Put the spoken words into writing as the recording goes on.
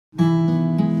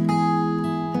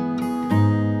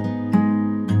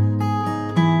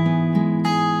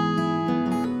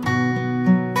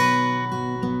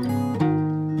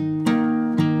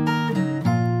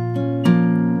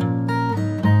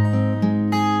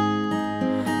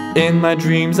In my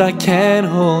dreams I can't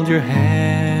hold your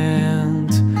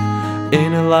hand.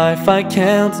 In a life I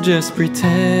can't just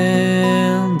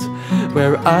pretend.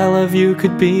 Where I love you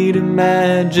could be the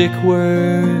magic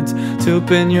words to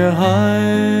open your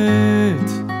heart.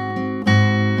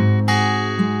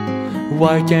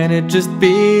 Why can't it just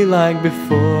be like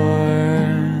before,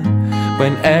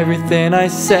 when everything I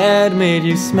said made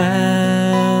you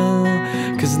smile?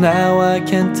 'Cause now I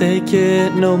can't take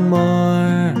it no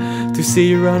more to see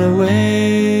you run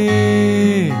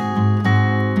away.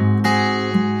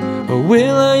 Or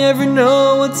will I ever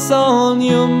know what's on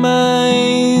your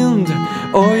mind,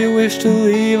 or you wish to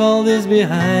leave all this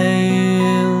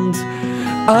behind?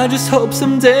 I just hope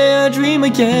someday I dream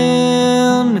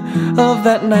again of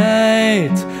that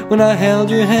night when I held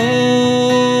your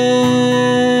hand.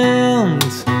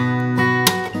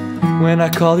 When I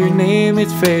call your name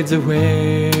it fades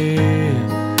away,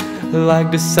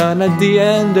 like the sun at the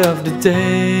end of the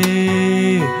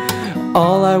day.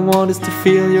 All I want is to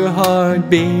feel your heart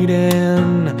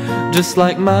beating just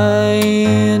like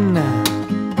mine.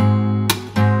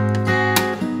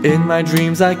 In my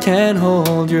dreams I can't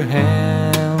hold your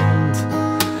hand.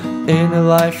 In a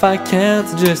life I can't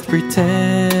just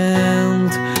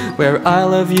pretend. Where I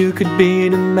love you could be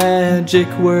the magic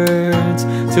words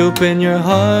to open your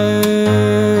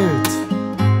heart.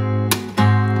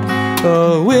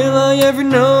 Oh, will I ever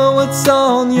know what's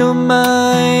on your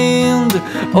mind,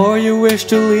 or you wish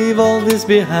to leave all this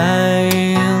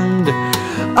behind?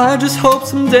 I just hope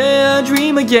someday I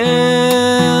dream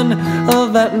again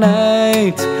of that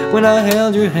night when I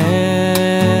held your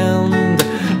hand.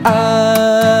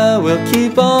 I will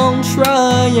keep on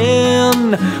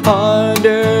trying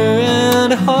harder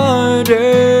and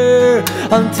harder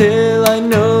until I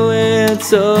know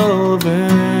it's over.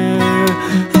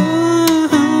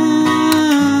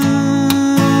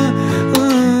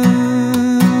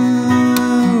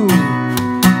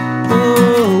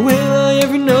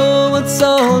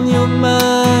 On your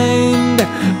mind,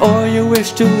 or you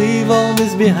wish to leave all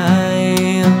this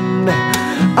behind?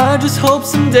 I just hope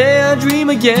someday I dream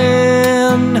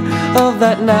again of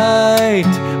that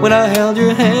night when I held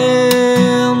your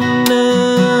hand.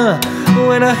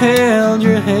 When I held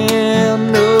your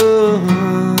hand,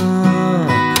 oh.